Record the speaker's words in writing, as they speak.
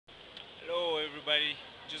everybody.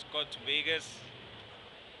 Just got to Vegas.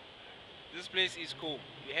 This place is cool.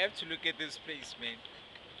 You have to look at this place, man.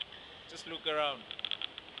 Just look around.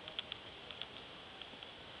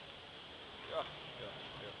 Yeah, yeah,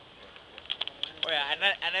 yeah. Oh yeah,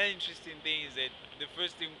 another interesting thing is that the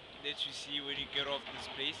first thing that you see when you get off this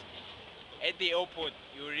place, at the airport,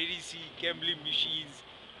 you already see gambling machines,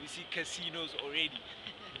 you see casinos already.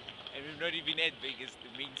 And we're not even at Vegas, the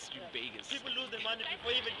main street Vegas. People lose their money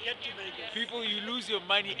before you even get to Vegas. People, you lose your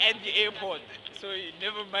money at the airport, so you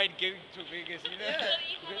never mind going to Vegas, you know? Yeah. So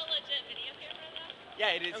you have a legit video camera though?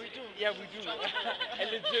 Yeah, it is. Yeah, we do. Yeah, we do. A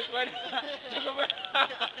legit one. Talk about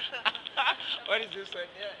what is this one?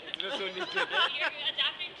 Yeah, it's not so legit. You're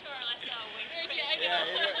adapting to our lifestyle way too quickly. Yeah,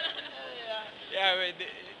 you know. Yeah, but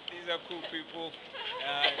these are cool people.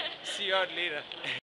 See you out later.